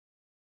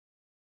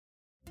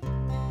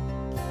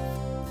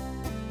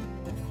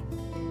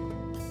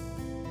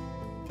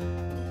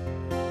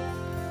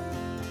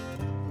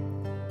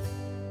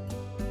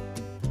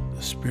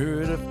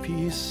Spirit of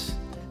peace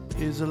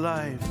is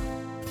alive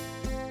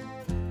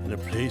in a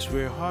place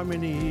where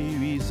harmony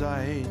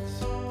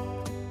resides.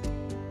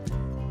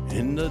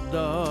 In the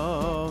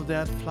dove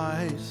that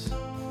flies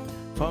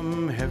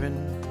from heaven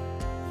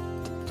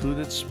to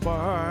that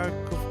spark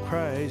of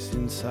Christ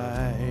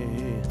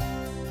inside.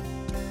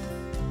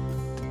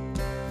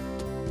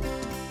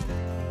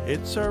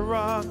 It's a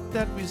rock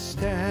that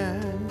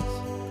withstands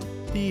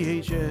the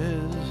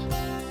ages.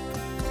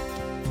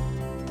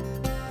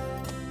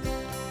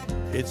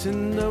 It's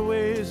in the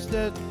waves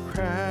that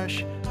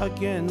crash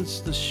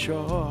against the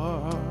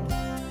shore.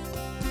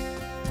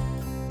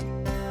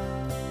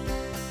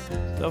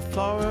 The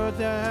flower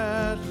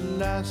that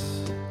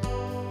lasts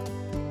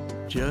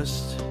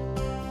just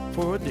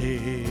for a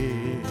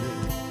day,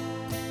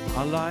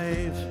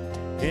 alive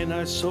in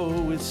our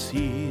soul with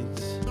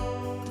seeds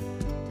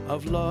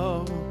of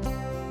love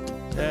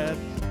that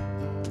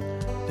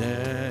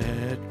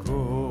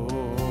grow.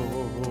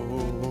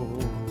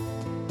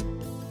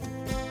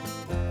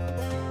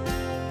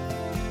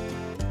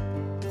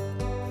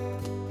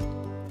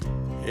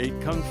 It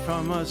comes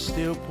from a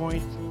still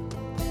point,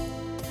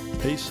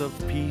 place of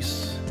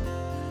peace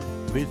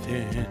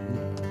within,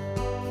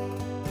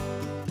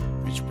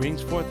 which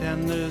brings forth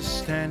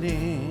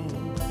understanding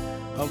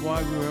of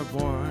why we were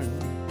born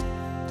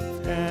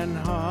and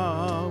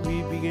how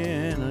we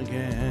begin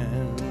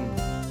again.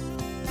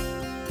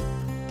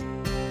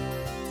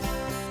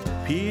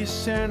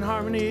 Peace and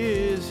harmony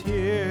is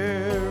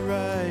here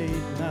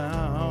right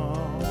now.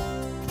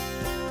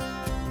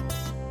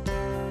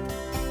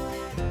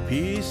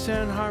 Peace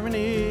and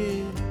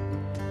harmony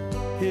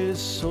is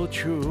so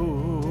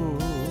true.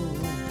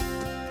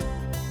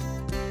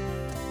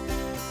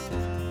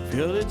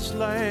 Feel its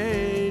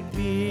light,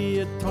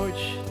 be a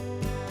torch,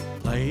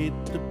 light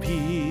the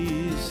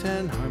peace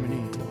and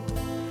harmony,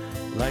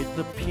 light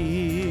the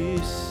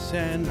peace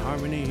and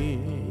harmony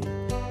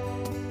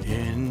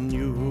in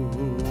you.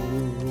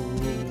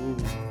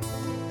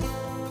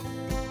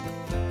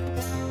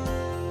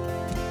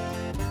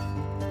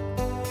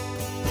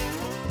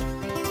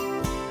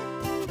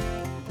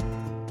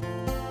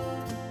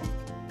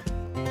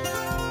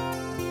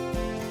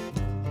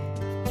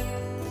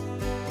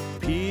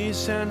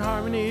 Peace and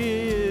harmony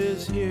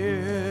is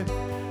here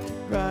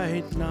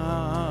right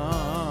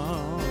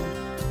now.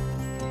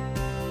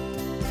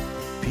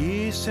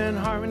 Peace and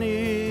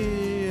harmony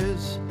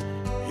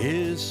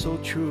is so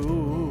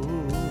true.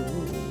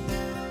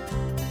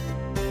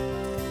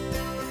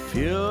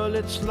 Feel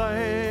its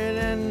light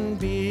and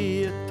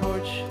be a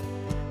torch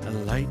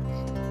and light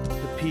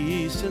the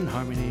peace and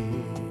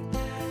harmony,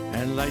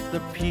 and light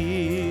the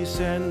peace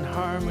and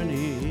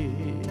harmony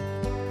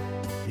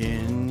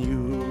in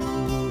you.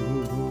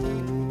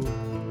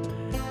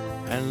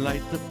 And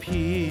light the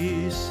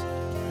peace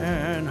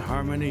and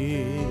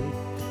harmony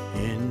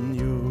in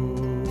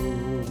you.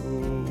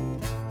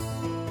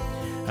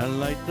 And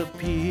light the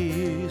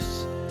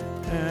peace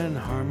and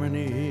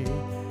harmony